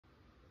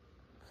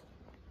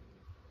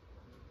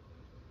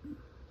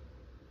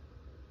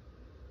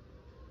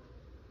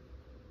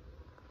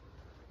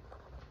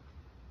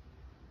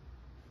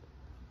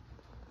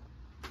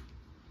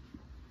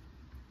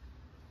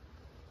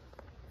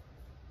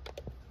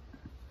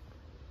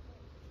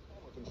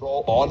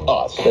control on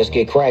us. Let's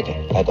get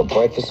cracking, like a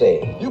breakfast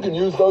egg. You can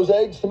use those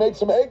eggs to make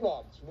some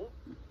eggnog, Snoop.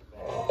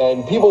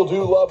 And people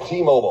do love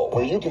T-Mobile,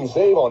 where you can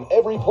save on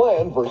every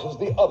plan versus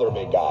the other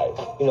big guys.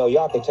 You know,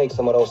 y'all can take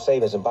some of those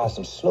savings and buy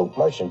some Snoop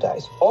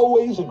merchandise.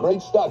 Always a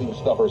great stocking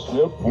stuffer,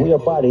 Snoop. We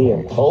up out of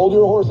here. Hold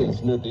your horses,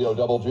 Snoop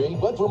D-O-double-G.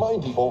 Let's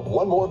remind people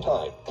one more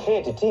time.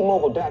 Head to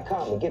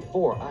T-Mobile.com and get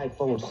 4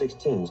 iPhone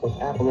 16s with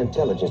Apple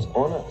Intelligence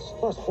on us,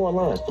 plus 4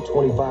 lines for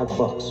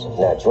 $25.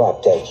 Now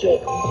drop that check.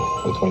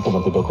 With 24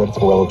 monthly bill credits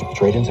for eligible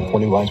trade-ins and 4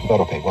 new lines with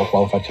AutoPay.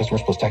 Well-qualified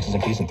customers plus taxes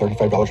and fees and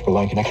 $35 per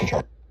line connection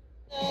charge.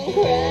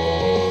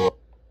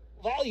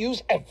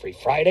 Values every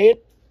Friday at